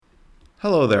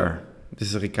Hello there.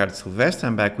 This is Ricardo Silvestre.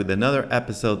 I'm back with another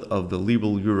episode of the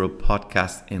Liberal Europe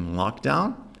podcast in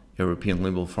lockdown, European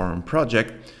Liberal Forum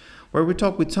project, where we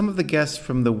talk with some of the guests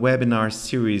from the webinar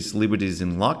series Liberties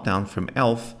in Lockdown from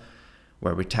ELF,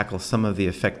 where we tackle some of the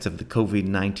effects of the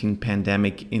COVID-19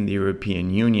 pandemic in the European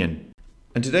Union.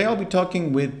 And today I'll be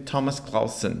talking with Thomas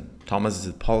Clausen. Thomas is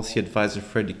a policy advisor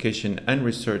for education and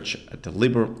research at the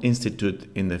Liberal Institute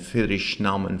in the Friedrich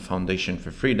Naumann Foundation for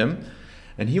Freedom.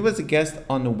 And he was a guest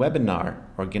on a webinar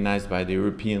organized by the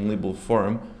European Liberal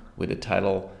Forum with the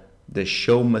title, The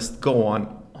Show Must Go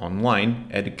On, Online,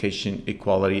 Education,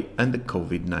 Equality and the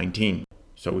COVID-19.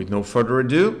 So with no further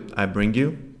ado, I bring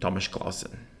you Thomas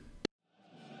Clausen.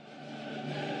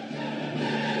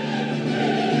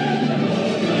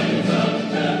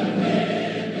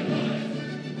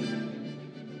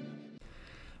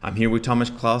 I'm here with Thomas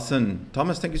Clausen.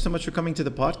 Thomas, thank you so much for coming to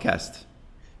the podcast.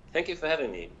 Thank you for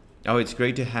having me. Oh, it's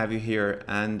great to have you here.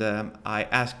 And I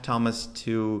asked Thomas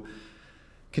to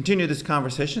continue this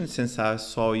conversation since I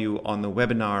saw you on the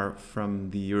webinar from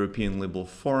the European Liberal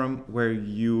Forum, where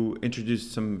you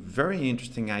introduced some very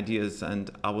interesting ideas,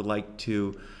 and I would like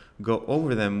to go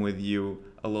over them with you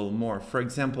a little more. For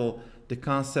example, the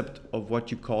concept of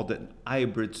what you called an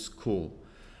hybrid school.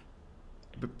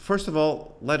 But first of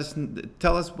all,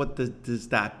 tell us what does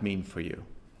that mean for you?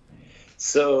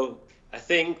 So I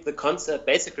think the concept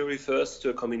basically refers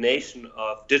to a combination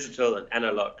of digital and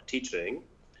analog teaching.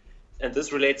 And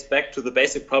this relates back to the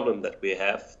basic problem that we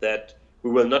have, that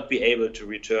we will not be able to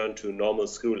return to normal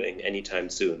schooling anytime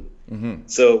soon. Mm-hmm.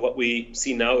 So what we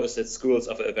see now is that schools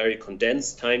offer a very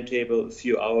condensed timetable, a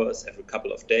few hours every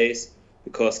couple of days,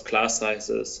 because class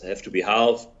sizes have to be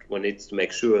halved. One needs to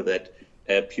make sure that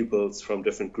pupils from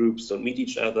different groups don't meet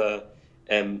each other,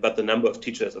 but the number of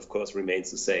teachers, of course, remains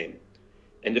the same.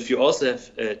 And if you also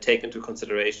have take into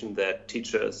consideration that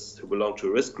teachers who belong to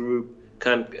a risk group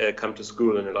can't come to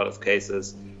school in a lot of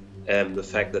cases, the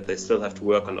fact that they still have to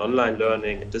work on online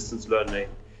learning and distance learning,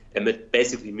 it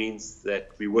basically means that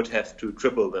we would have to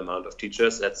triple the amount of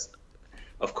teachers. That's,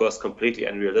 of course, completely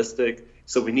unrealistic.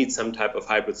 So we need some type of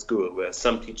hybrid school where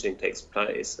some teaching takes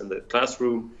place in the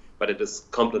classroom, but it is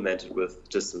complemented with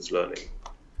distance learning.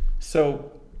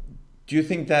 So do you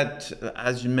think that,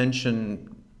 as you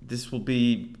mentioned, this will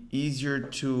be easier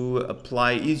to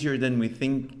apply, easier than we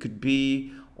think could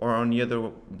be, or the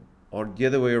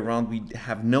other way around, we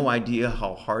have no idea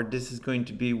how hard this is going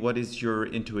to be? What is your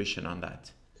intuition on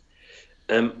that?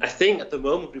 I think at the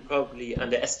moment we probably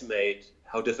underestimate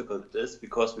how difficult it is,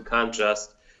 because we can't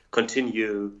just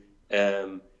continue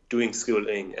doing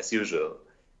schooling as usual.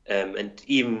 And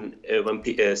even when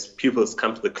as pupils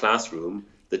come to the classroom,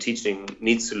 the teaching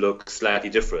needs to look slightly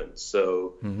different.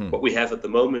 So what we have at the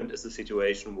moment is a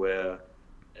situation where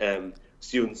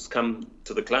students come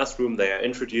to the classroom, they are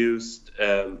introduced,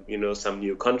 some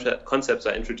new concepts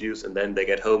are introduced, and then they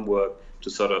get homework to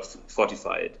sort of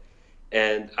fortify it.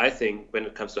 And I think when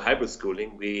it comes to hybrid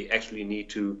schooling, we actually need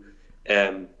to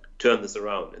turn this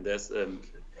around. And there's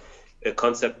a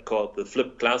concept called the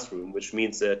flipped classroom, which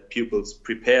means that pupils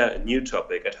prepare a new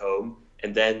topic at home,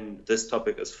 and then this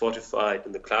topic is fortified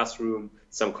in the classroom,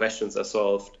 some questions are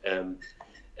solved, and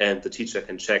the teacher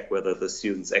can check whether the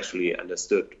students actually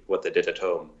understood what they did at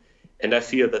home. And I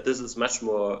feel that this is much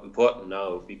more important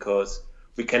now, because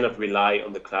we cannot rely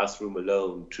on the classroom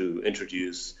alone to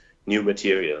introduce new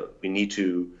material. We need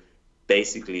to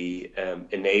basically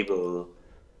enable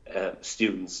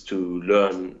students to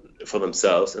learn for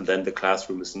themselves, and then the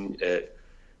classroom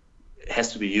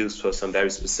has to be used for some very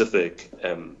specific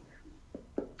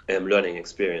learning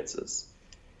experiences.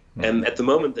 At the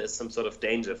moment, there's some sort of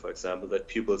danger, for example, that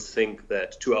pupils think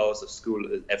that 2 hours of school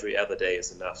every other day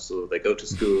is enough. So they go to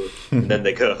school and then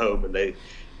they go home, and they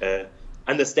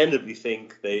understandably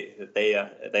think they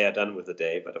are done with the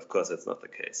day. But of course, that's not the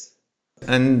case.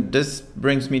 And this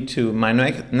brings me to my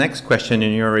next question,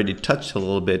 and you already touched a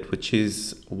little bit, which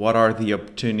is, what are the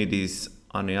opportunities?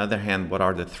 On the other hand, what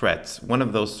are the threats? One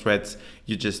of those threats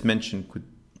you just mentioned could,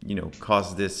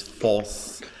 cause this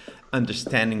false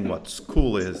understanding what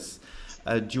school is.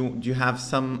 Do you have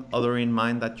some other in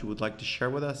mind that you would like to share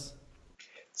with us?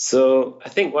 So I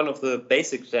think one of the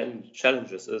basic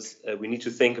challenges is we need to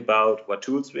think about what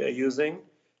tools we are using.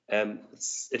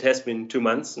 It has been 2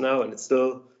 months now, and it's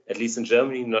still, at least in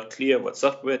Germany, not clear what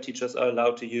software teachers are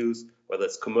allowed to use, whether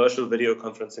it's commercial video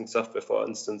conferencing software, for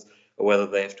instance, or whether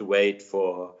they have to wait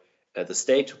for the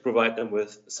state to provide them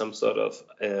with some sort of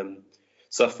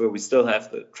software. We still have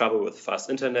the trouble with fast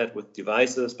internet, with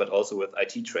devices, but also with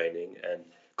IT training and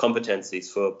competencies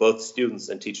for both students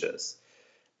and teachers.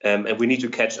 And we need to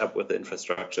catch up with the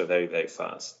infrastructure very, very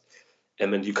fast.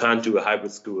 And you can't do a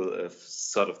hybrid school if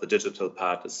sort of the digital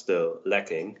part is still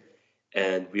lacking.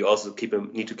 And we also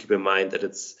need to keep in mind that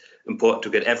it's important to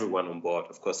get everyone on board.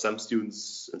 Of course, some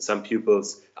students and some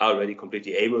pupils are already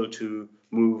completely able to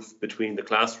move between the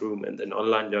classroom and an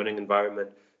online learning environment.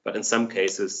 But in some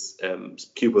cases,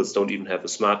 pupils don't even have a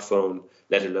smartphone,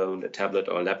 let alone a tablet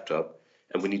or a laptop.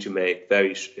 And we need to make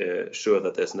very sure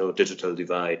that there's no digital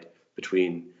divide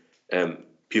between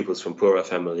pupils from poorer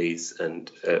families and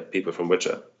people from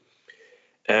richer.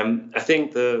 I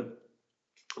think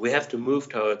we have to move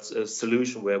towards a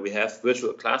solution where we have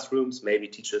virtual classrooms. Maybe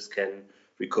teachers can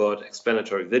record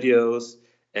explanatory videos,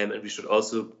 and we should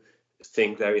also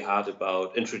think very hard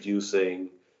about introducing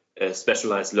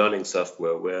specialized learning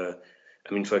software where,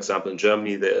 I mean, for example, in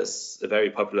Germany, there's a very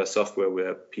popular software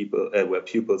where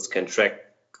pupils can track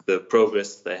the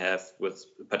progress they have with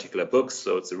particular books.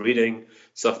 So it's a reading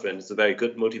software, and it's a very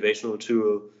good motivational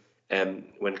tool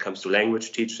when it comes to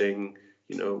language teaching,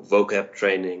 vocab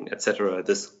training, etc.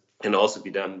 This can also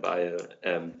be done by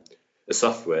a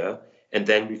software, and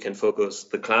then we can focus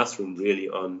the classroom really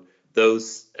on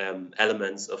those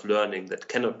elements of learning that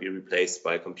cannot be replaced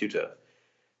by a computer.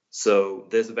 So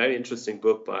there's a very interesting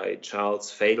book by Charles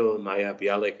Fadel, Maya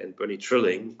Bialik, and Bernie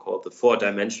Trilling called The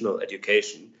Four-Dimensional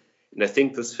Education. And I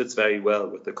think this fits very well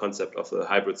with the concept of a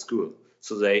hybrid school.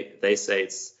 So they say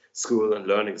it's school and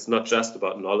learning. It's not just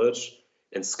about knowledge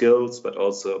and skills, but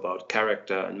also about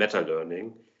character and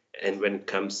meta-learning. And when it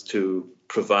comes to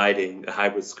providing a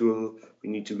hybrid school, we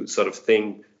need to sort of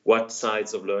think what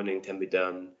sides of learning can be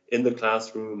done in the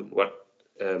classroom and what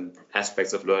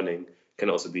aspects of learning can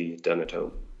also be done at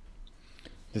home.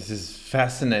 This is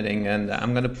fascinating, and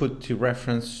I'm going to put to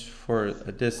reference for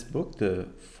this book, The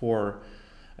Four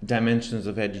Dimensions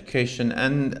of Education.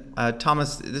 And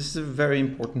Thomas, this is a very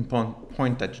important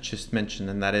point that you just mentioned,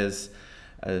 and that is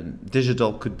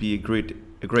digital could be a great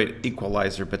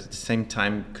equalizer, but at the same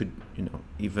time could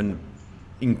even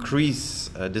increase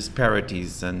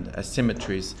disparities and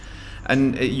asymmetries.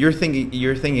 And you're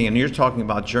thinking, and you're talking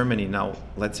about Germany now.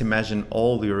 Let's imagine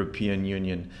all the European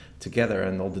Union together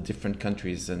and all the different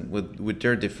countries and with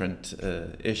their different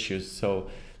issues. So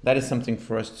that is something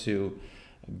for us to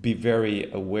be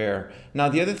very aware. Now,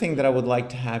 the other thing that I would like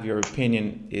to have your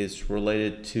opinion is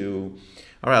related to,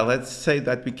 all right, let's say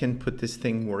that we can put this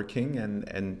thing working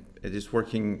and it is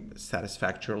working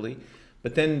satisfactorily,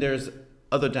 but then there's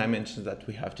other dimensions that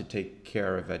we have to take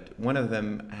care of it. One of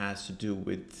them has to do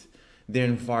with the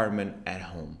environment at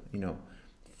home,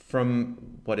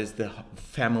 from what is the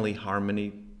family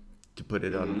harmony, to put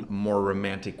it on a more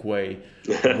romantic way.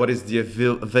 What is the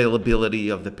availability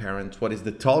of the parents? What is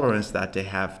the tolerance that they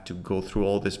have to go through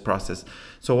all this process?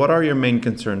 So what are your main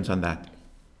concerns on that?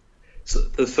 So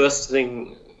the first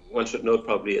thing one should note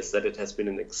probably is that it has been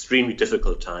an extremely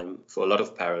difficult time for a lot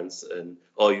of parents in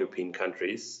all European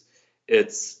countries.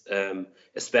 It's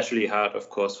especially hard, of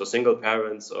course, for single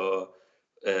parents or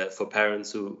for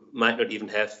parents who might not even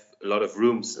have a lot of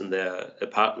rooms in their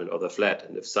apartment or their flat.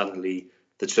 And if suddenly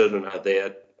the children are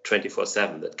there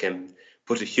 24/7, that can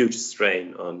put a huge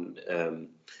strain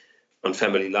on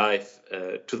family life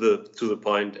to the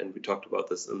point, and we talked about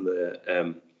this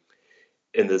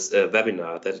in this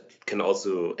webinar, that it can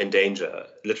also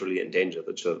literally endanger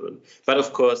the children. But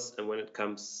of course, and when it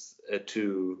comes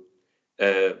to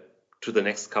the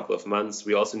next couple of months,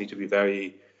 we also need to be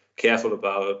very careful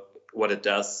about what it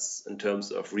does in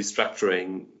terms of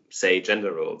restructuring, say,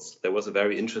 gender roles. There was a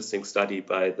very interesting study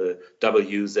by the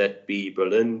WZB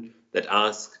Berlin that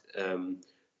asked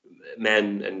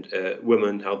men and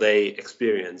women how they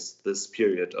experienced this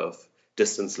period of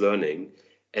distance learning.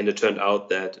 And it turned out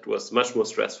that it was much more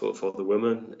stressful for the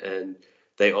women, and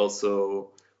they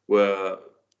also were,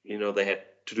 they had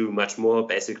to do much more,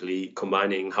 basically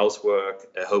combining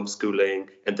housework, homeschooling,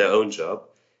 and their own job.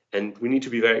 And we need to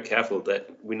be very careful that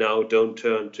we now don't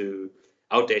turn to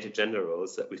outdated gender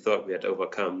roles that we thought we had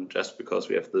overcome just because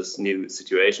we have this new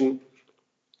situation.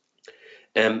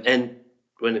 And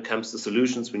when it comes to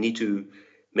solutions, we need to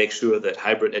make sure that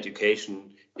hybrid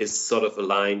education is sort of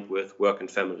aligned with work and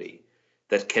family.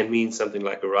 That can mean something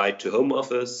like a ride to home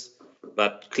office,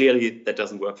 but clearly that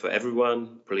doesn't work for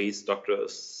everyone: police,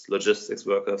 doctors, logistics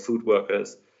workers, food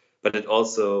workers. But it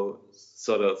also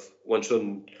one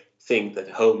shouldn't think that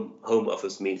home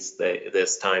office means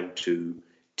there's time to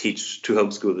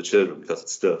homeschool the children, because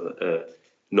it's still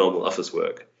normal office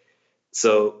work.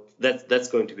 So that's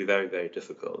going to be very, very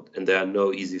difficult, and there are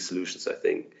no easy solutions, I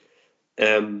think.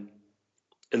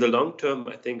 In the long term,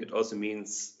 I think it also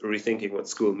means rethinking what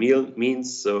school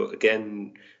means. So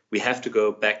again, we have to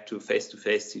go back to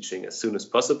face-to-face teaching as soon as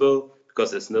possible,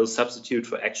 because there's no substitute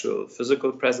for actual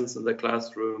physical presence in the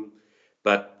classroom.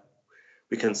 But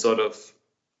we can sort of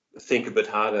think a bit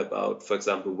harder about, for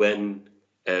example, when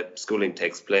schooling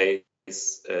takes place.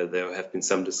 There have been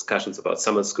some discussions about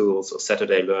summer schools or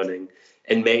Saturday learning,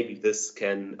 and maybe this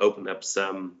can open up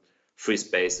some free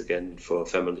space again for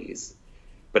families.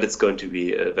 But it's going to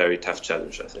be a very tough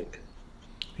challenge, I think.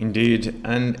 Indeed.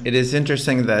 And it is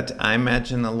interesting that I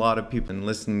imagine a lot of people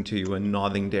listening to you and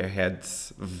nodding their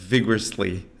heads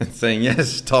vigorously and saying,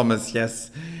 yes, Thomas,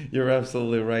 yes, you're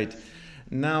absolutely right.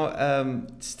 Now,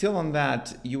 still on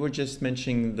that, you were just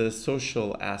mentioning the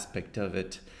social aspect of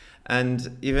it.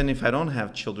 And even if I don't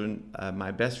have children,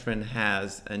 my best friend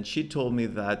has, and she told me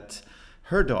that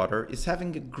her daughter is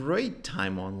having a great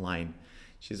time online.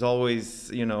 She's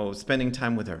always, spending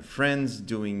time with her friends,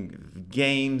 doing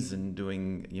games and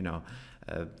doing,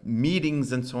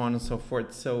 meetings and so on and so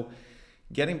forth. So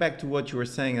getting back to what you were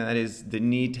saying, that is the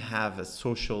need to have a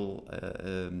social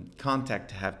contact,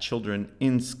 to have children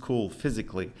in school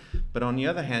physically. But on the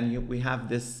other hand, we have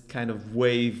this kind of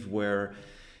wave where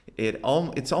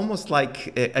it's almost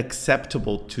like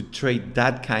acceptable to trade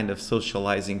that kind of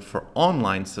socializing for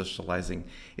online socializing.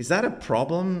 Is that a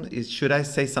problem? Should I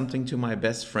say something to my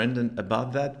best friend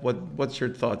about that? What's your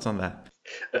thoughts on that?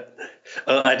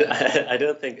 I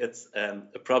don't think it's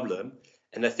a problem.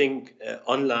 And I think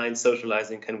online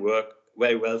socializing can work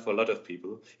very well for a lot of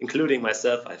people, including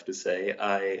myself, I have to say.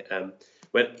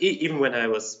 Even when I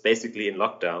was basically in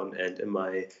lockdown and in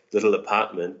my little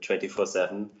apartment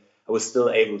 24/7, I was still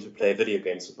able to play video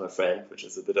games with my friend, which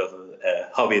is a bit of a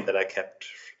hobby that I kept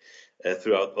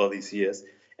throughout all these years.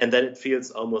 And then it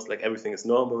feels almost like everything is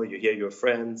normal. You hear your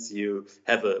friends, you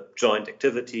have a joint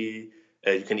activity,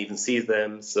 you can even see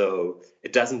them. So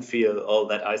it doesn't feel all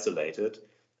that isolated.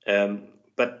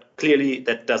 But clearly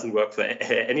that doesn't work for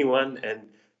anyone. And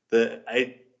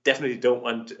I definitely don't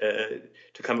want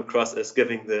to come across as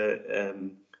giving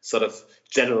the sort of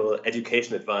general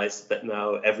education advice that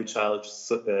now every child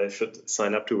should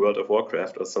sign up to World of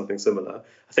Warcraft or something similar.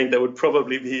 I think that would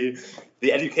probably be,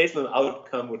 the educational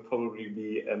outcome would probably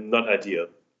be not ideal.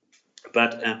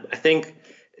 But I think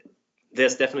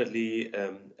there's definitely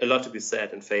a lot to be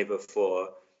said in favor for,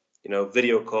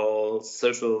 video calls,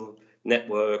 social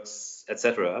networks,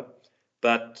 etc.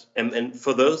 But and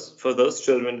for those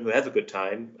children who have a good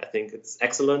time, I think it's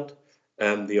excellent.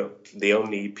 The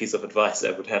only piece of advice I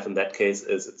would have in that case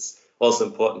is it's also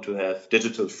important to have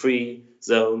digital free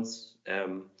zones.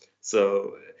 And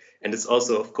it's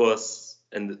also, of course,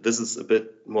 and this is a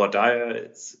bit more dire,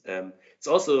 it's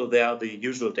also, there are the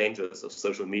usual dangers of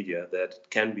social media that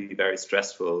can be very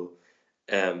stressful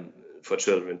for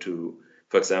children to,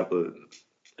 for example,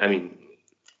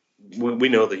 we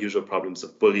know the usual problems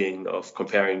of bullying, of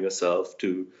comparing yourself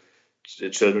to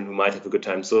children who might have a good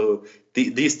time. So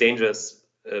these dangers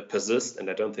persist, and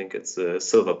I don't think it's a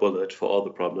silver bullet for all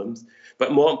the problems.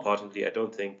 But more importantly, I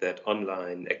don't think that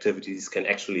online activities can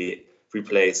actually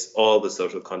replace all the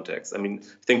social contacts. I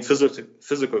think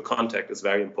physical contact is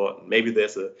very important. Maybe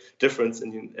there's a difference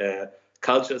in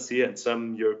cultures here, and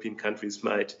some European countries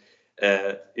might,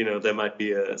 there might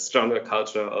be a stronger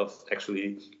culture of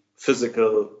actually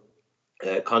physical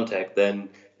contact than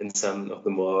in some of the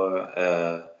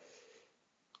more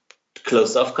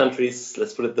closed-off countries,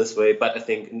 let's put it this way. But I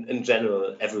think in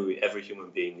general, every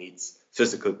human being needs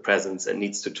physical presence and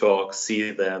needs to talk,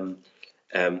 see them.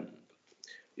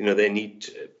 They need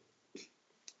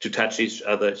to touch each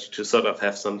other, to sort of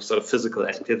have some sort of physical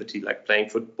activity like playing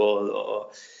football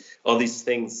or all these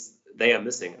things they are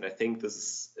missing. And I think this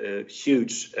is a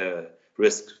huge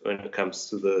risk when it comes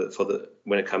to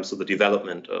the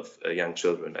development of young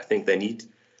children. I think they need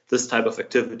this type of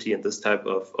activity and this type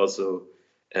of also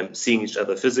seeing each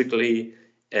other physically.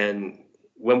 And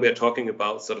when we're talking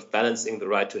about sort of balancing the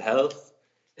right to health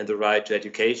and the right to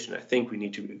education, I think we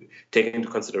need to take into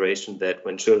consideration that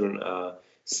when children are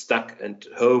stuck at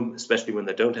home, especially when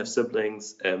they don't have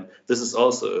siblings, this is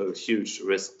also a huge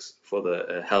risk for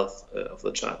the health of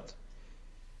the child.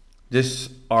 These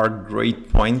are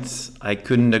great points. I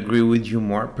couldn't agree with you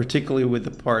more, particularly with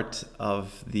the part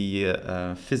of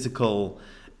the physical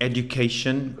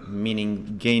education,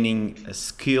 meaning gaining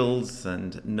skills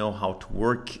and know how to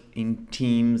work in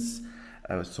teams.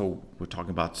 So we're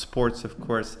talking about sports, of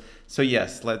course. So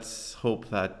yes, let's hope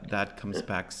that that comes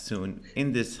back soon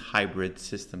in this hybrid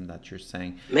system that you're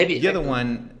saying. Maybe the other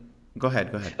one. Go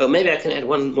ahead. Oh, maybe I can add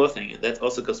one more thing. That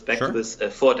also goes back to this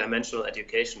four-dimensional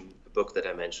education book that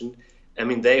I mentioned.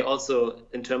 They also,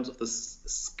 in terms of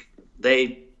this,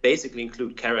 they basically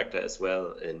include character as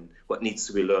well in what needs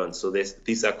to be learned. So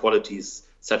these are qualities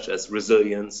such as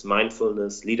resilience,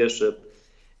 mindfulness, leadership.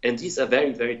 And these are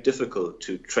very, very difficult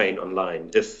to train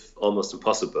online, if almost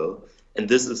impossible. And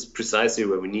this is precisely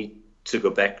where we need to go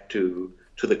back to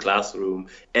the classroom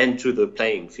and to the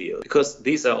playing field, because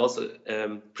these are also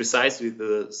precisely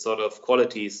the sort of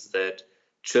qualities that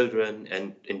children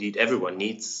and indeed everyone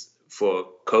needs for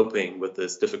coping with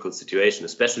this difficult situation,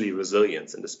 especially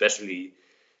resilience, and especially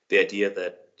the idea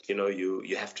that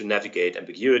you have to navigate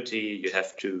ambiguity, you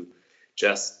have to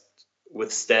just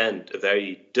withstand a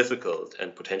very difficult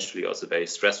and potentially also very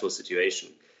stressful situation.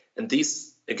 And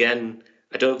these, again,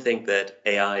 I don't think that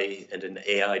AI and an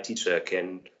AI teacher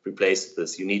can replace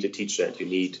this. You need a teacher and you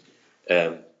need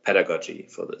pedagogy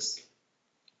for this.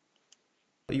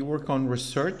 You work on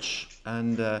research,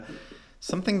 and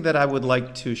something that I would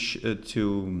like to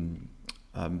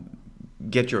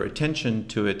get your attention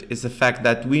to it is the fact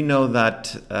that we know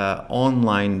that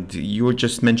online, you were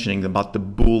just mentioning about the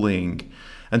bullying,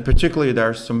 and particularly there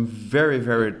are some very,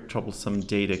 very troublesome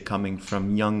data coming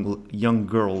from young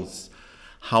girls,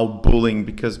 how bullying,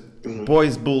 because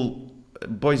boys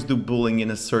do bullying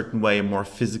in a certain way, a more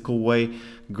physical way,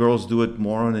 girls do it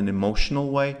more on an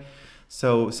emotional way.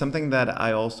 So something that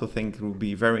I also think will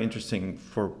be very interesting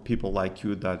for people like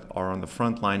you that are on the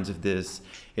front lines of this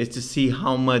is to see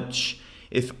how much,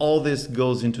 if all this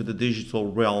goes into the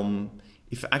digital realm,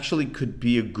 if actually could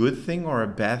be a good thing or a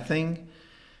bad thing,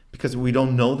 because we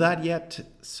don't know that yet.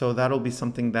 So that'll be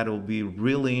something that will be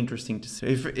really interesting to see.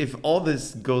 If all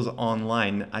this goes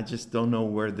online, I just don't know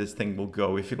where this thing will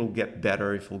go, if it'll get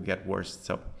better, if it'll get worse.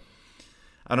 So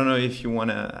I don't know if you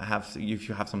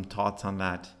have some thoughts on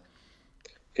that.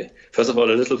 Okay. First of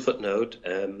all, a little footnote.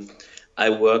 I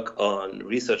work on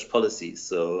research policies,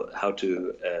 so how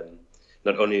to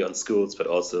not only on schools but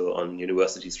also on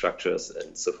university structures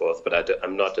and so forth. But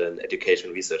I'm not an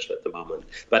education researcher at the moment.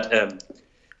 But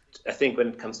I think when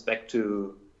it comes back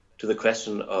to the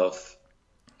question of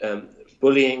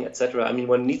bullying, etc., I mean,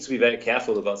 one needs to be very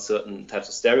careful about certain types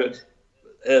of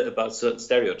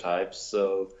stereotypes.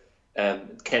 So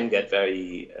it can get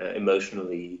very emotional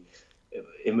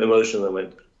when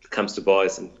it comes to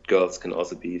boys, and girls can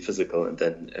also be physical, and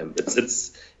then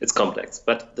it's complex.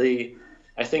 But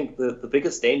I think the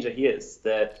biggest danger here is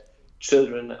that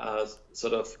children are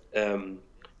sort of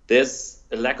there's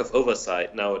a lack of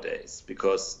oversight nowadays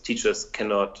because teachers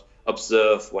cannot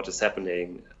observe what is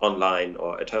happening online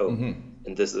or at home. Mm-hmm.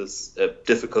 And this is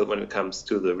difficult when it comes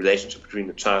to the relationship between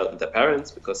the child and their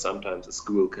parents, because sometimes a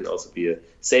school can also be a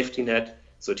safety net,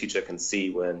 so a teacher can see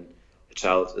when a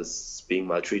child is being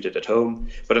maltreated at home.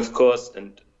 But of course,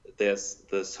 and there's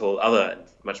this whole other and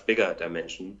much bigger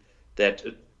dimension, that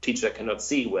a teacher cannot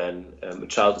see when a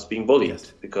child is being bullied.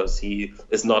 Yes. Because he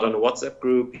is not on a WhatsApp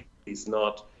group, he's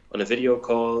not on a video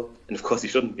call, and of course he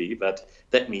shouldn't be, but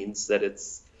that means that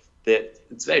it's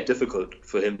very difficult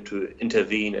for him to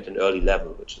intervene at an early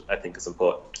level, which I think is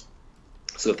important.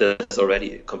 So if there's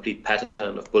already a complete pattern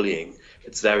of bullying,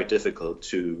 it's very difficult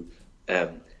to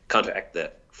counteract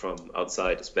that from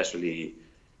outside, especially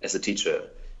as a teacher.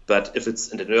 But if it's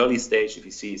in an early stage, if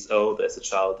he sees, there's a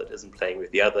child that isn't playing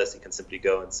with the others, he can simply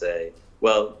go and say,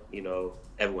 well,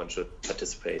 everyone should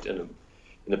participate in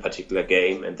a particular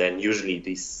game, and then usually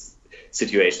these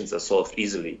situations are solved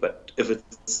easily. But if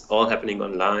it's all happening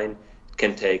online, it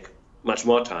can take much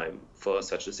more time for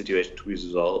such a situation to be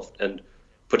resolved, and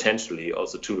potentially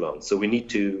also too long. So we need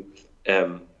to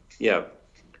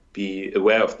be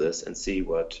aware of this and see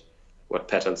what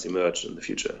patterns emerge in the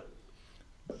future.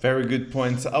 Very good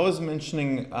points. I was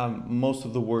mentioning most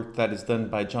of the work that is done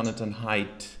by Jonathan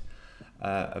Haidt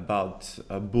about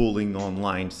bullying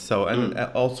online. So, and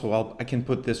also I can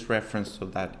put this reference so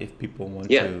that if people want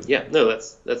to. Yeah, no,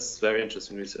 that's very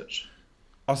interesting research.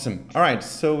 Awesome. All right,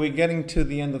 so we're getting to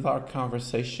the end of our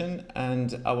conversation,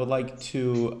 and I would like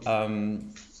to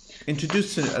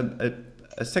introduce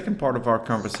a second part of our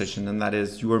conversation, and that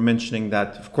is, you were mentioning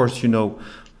that, of course, you know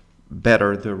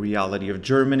better the reality of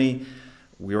Germany.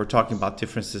 We were talking about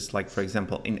differences, like, for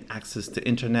example, in access to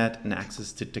internet and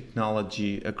access to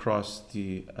technology across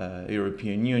the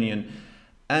European Union.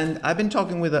 And I've been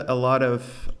talking with a lot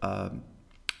of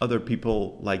other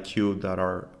people like you that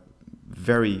are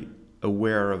very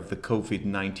aware of the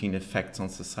COVID-19 effects on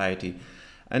society.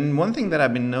 And one thing that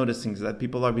I've been noticing is that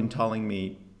people have been telling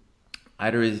me,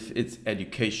 either if it's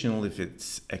educational, if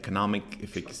it's economic,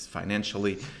 if it's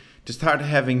financially, to start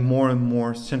having more and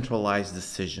more centralized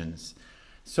decisions.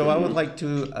 So I would like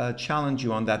to challenge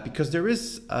you on that, because there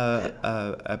is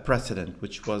a precedent,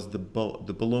 which was the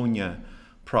Bologna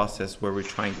process, where we're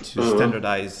trying to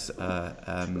standardize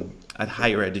at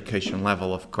higher education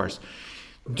level, of course.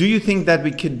 Do you think that we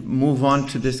could move on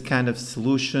to this kind of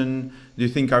solution? Do you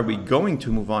think are we going to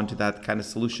move on to that kind of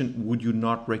solution? Would you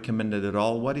not recommend it at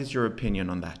all? What is your opinion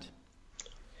on that?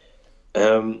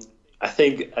 Um, I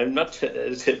think I'm not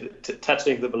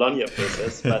touching the Bologna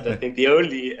process, but I think the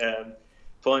only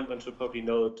point one should probably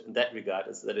note in that regard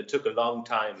is that it took a long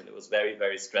time and it was very,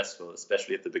 very stressful,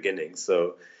 especially at the beginning.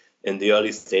 So, in the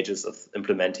early stages of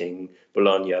implementing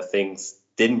Bologna, things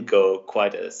didn't go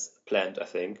quite as planned, I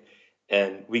think.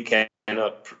 And we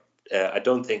cannot, I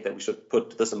don't think that we should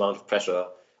put this amount of pressure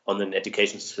on an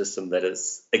education system that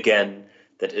is, again,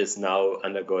 that is now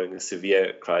undergoing a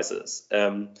severe crisis.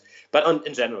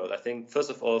 In general, I think, first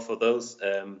of all, for those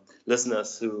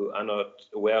listeners who are not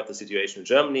aware of the situation in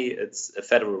Germany, it's a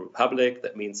federal republic.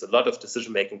 That means a lot of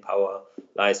decision-making power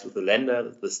lies with the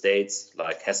Länder, the states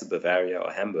like Hesse, Bavaria,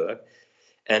 or Hamburg.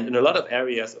 And in a lot of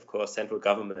areas, of course, central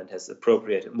government has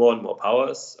appropriated more and more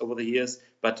powers over the years.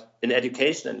 But in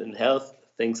education and in health,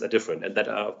 things are different. And that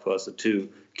are, of course, the two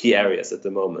key areas at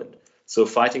the moment. So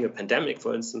fighting a pandemic,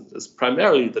 for instance, is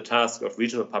primarily the task of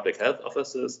regional public health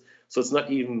officers. So it's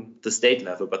not even the state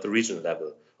level, but the regional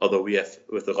level. Although we have,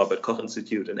 with the Robert Koch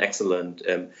Institute, an excellent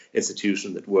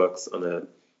institution that works on a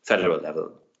federal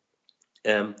level.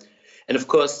 And of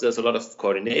course, there's a lot of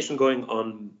coordination going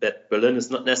on, but Berlin is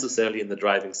not necessarily in the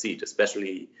driving seat,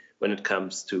 especially when it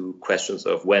comes to questions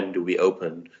of when do we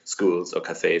open schools or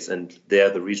cafes. And there,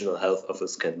 the regional health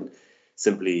office can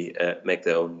simply make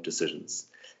their own decisions.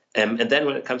 And then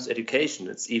when it comes to education,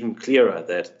 it's even clearer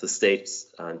that the states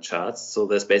are in charge. So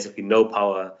there's basically no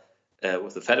power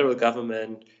with the federal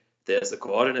government. There's a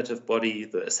coordinative body,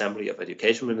 the Assembly of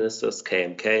Education Ministers,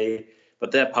 KMK,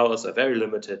 but their powers are very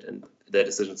limited and their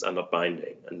decisions are not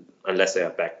binding unless they are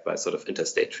backed by sort of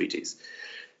interstate treaties.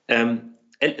 And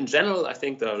in general, I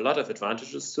think there are a lot of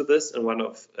advantages to this. And one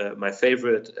of my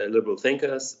favorite liberal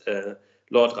thinkers,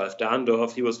 Lord Ralph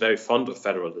Dahrendorf, he was very fond of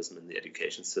federalism in the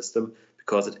education system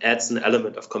because it adds an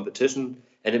element of competition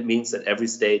and it means that every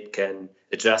state can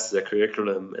adjust their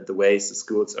curriculum and the ways the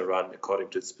schools are run according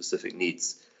to its specific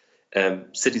needs.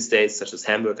 City-states such as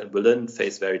Hamburg and Berlin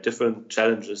face very different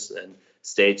challenges than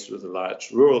states with a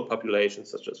large rural population,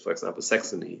 such as, for example,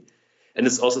 Saxony. And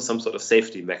it's also some sort of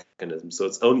safety mechanism. So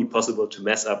it's only possible to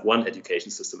mess up one education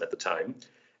system at a time.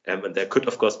 And there could,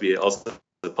 of course, be also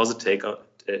a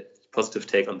positive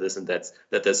take on this, and that's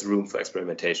that there's room for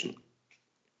experimentation.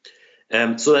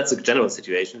 So that's a general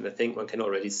situation. I think one can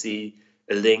already see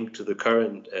a link to the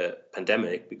current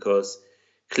pandemic because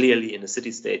clearly in a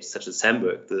city-state such as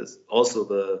Hamburg, there's also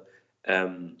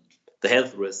the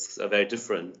health risks are very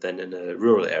different than in a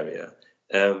rural area.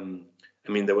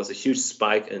 I mean, there was a huge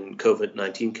spike in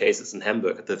COVID-19 cases in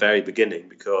Hamburg at the very beginning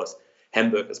because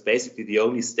Hamburg is basically the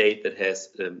only state that has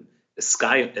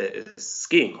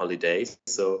skiing holidays.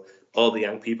 So all the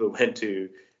young people went to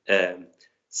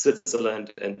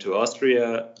Switzerland and to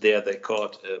Austria. There they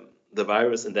caught the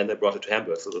virus and then they brought it to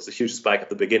Hamburg. So there was a huge spike at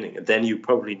the beginning. And then you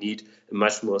probably need a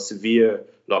much more severe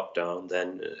lockdown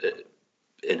than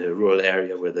in a rural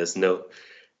area where there's no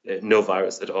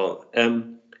virus at all.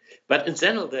 But in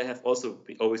general, there have also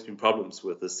always been problems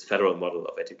with this federal model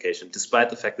of education, despite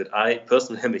the fact that I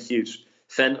personally am a huge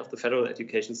fan of the federal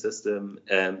education system.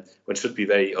 One should be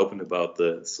very open about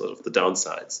the sort of the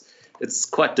downsides. It's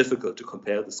quite difficult to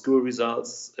compare the school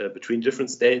results between different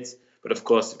states, but of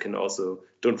course you can also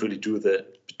don't really do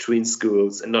that between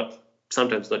schools and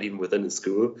sometimes not even within a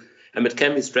school. It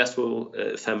can be stressful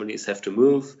if families have to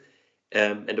move.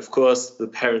 And of course, the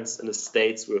parents in the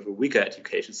states with a weaker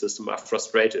education system are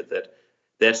frustrated that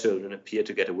their children appear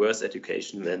to get a worse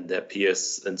education than their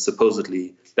peers in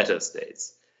supposedly better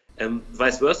states.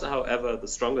 Vice versa, however, the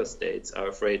stronger states are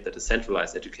afraid that a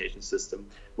centralized education system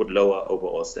would lower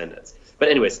overall standards. But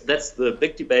anyways, that's the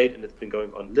big debate, and it's been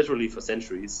going on literally for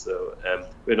centuries, so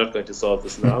we're not going to solve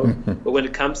this now. But when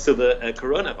it comes to the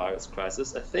coronavirus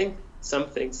crisis, I think some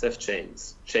things have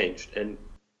changed. And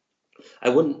I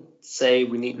wouldn't say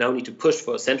we need to push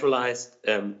for a centralized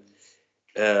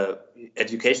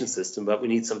education system, but we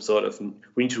need to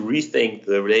rethink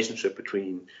the relationship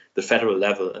between the federal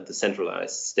level and the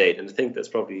centralized state. And I think that's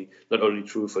probably not only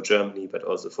true for Germany, but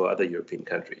also for other European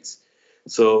countries.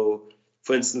 So,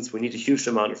 for instance, we need a huge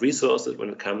amount of resources when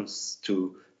it comes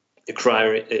to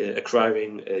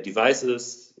acquiring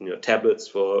devices, tablets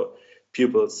for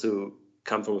pupils who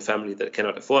come from a family that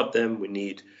cannot afford them. We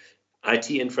need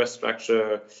IT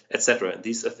infrastructure, etc. And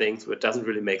these are things where it doesn't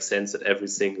really make sense that every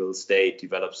single state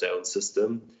develops their own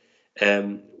system.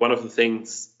 One of the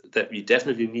things that we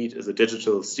definitely need is a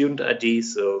digital student ID,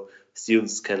 so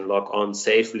students can log on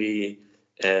safely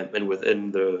and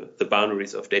within the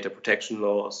boundaries of data protection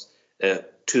laws.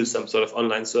 to some sort of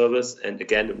online service. And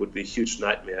again, it would be a huge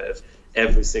nightmare if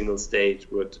every single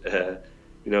state would,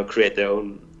 create their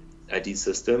own ID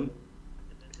system.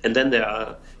 And then there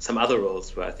are some other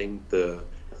roles where I think the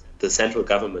central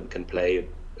government can play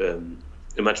a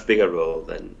much bigger role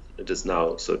than it is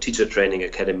now. So teacher training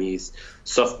academies,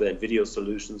 software and video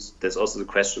solutions. There's also the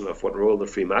question of what role the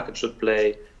free market should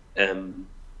play. There,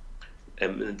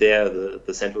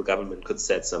 the central government could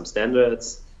set some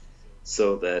standards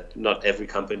so that not every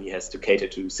company has to cater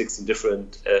to 16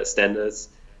 different standards.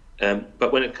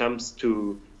 But when it comes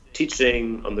to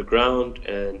teaching on the ground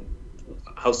and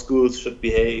how schools should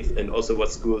behave and also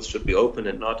what schools should be open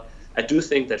and not, I do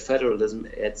think that federalism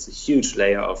adds a huge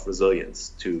layer of resilience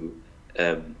to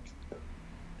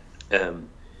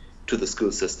the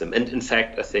school system. And in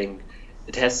fact, I think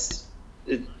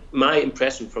my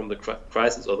impression from the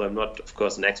crisis, although I'm not, of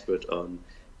course, an expert on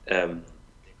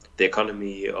the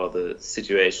economy or the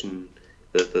situation,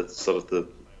 the sort of the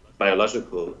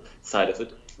biological side of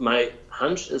it, my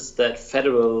hunch is that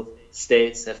federal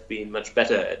states have been much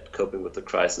better at coping with the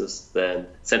crisis than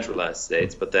centralized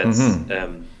states, but that's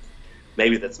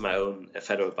maybe that's my own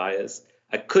federal bias.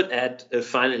 I could add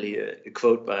finally a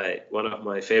quote by one of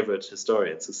my favorite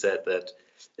historians who said that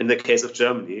in the case of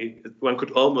Germany, one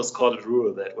could almost call it a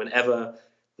rule that whenever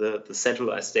the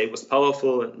centralized state was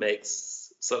powerful and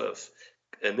makes sort of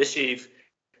a mischief,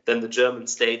 then the German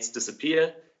states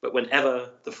disappear. But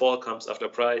whenever the fall comes after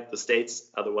pride, the states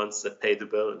are the ones that pay the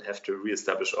bill and have to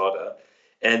reestablish order.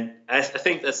 And I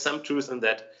think there's some truth in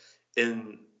that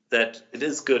it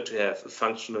is good to have a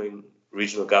functioning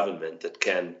regional government that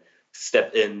can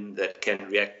step in, that can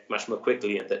react much more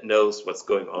quickly, and that knows what's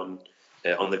going on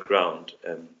the ground.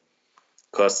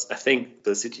 Because I think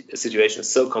the situation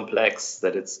is so complex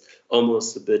that it's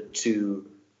almost a bit too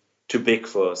big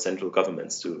for central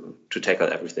governments to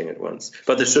tackle everything at once.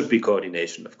 But there should be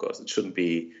coordination, of course. It shouldn't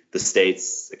be the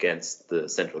states against the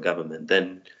central government.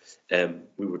 Then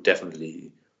we would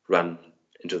definitely run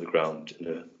into the ground in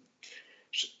the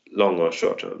long or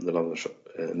short term, in the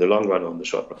long run or in the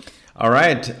short run. All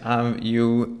right.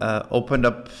 You opened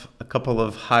up a couple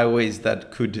of highways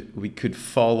that we could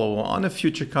follow on a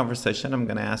future conversation. I'm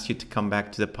going to ask you to come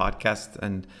back to the podcast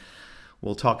and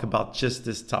we'll talk about just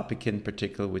this topic in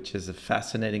particular, which is a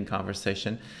fascinating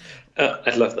conversation.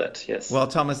 I'd love that, yes. Well,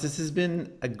 Thomas, this has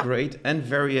been a great and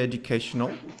very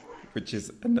educational, which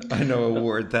is, I know, a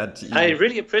word that... I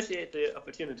really appreciate the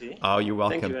opportunity. Oh, you're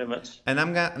welcome. Thank you very much. And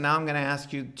I'm going to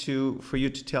ask you for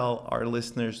you to tell our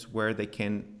listeners where they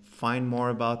can find more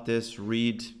about this,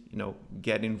 read,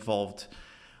 get involved.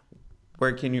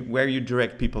 Where you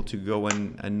direct people to go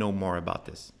and know more about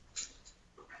this?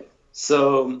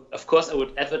 So, of course, I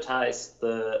would advertise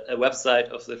the website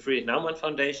of the Friedrich Naumann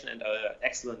Foundation and our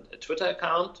excellent Twitter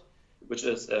account, which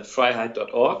is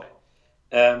freiheit.org.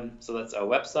 So that's our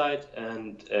website,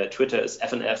 and Twitter is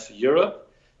FNF Europe.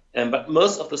 But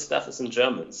most of the stuff is in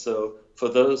German. So for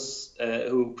those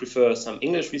who prefer some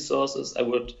English resources, I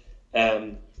would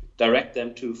direct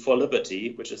them to For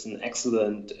Liberty, which is an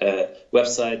excellent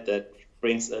website that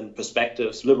brings in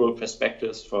liberal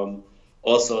perspectives from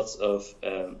all sorts of,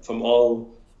 from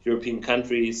all European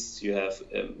countries. You have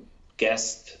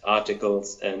guest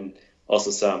articles and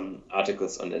also some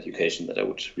articles on education that I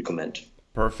would recommend.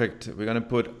 Perfect. We're going to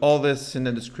put all this in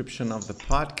the description of the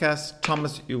podcast.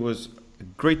 Thomas, it was a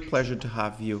great pleasure to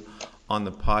have you on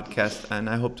the podcast, and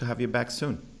I hope to have you back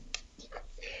soon.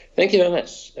 Thank you very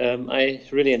much. I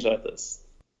really enjoyed this.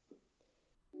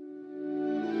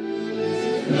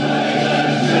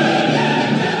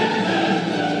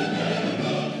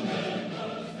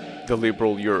 The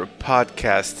Liberal Europe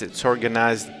podcast. It's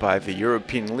organized by the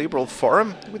European Liberal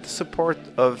Forum with the support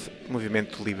of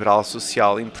Movimento Liberal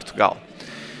Social in Portugal.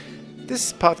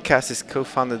 This podcast is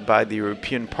co-founded by the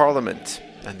European Parliament,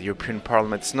 and the European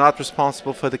Parliament is not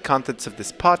responsible for the contents of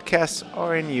this podcast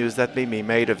or any use that may be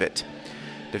made of it.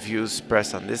 The views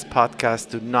expressed on this podcast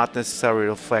do not necessarily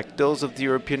reflect those of the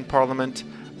European Parliament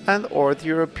and or the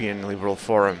European Liberal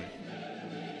Forum.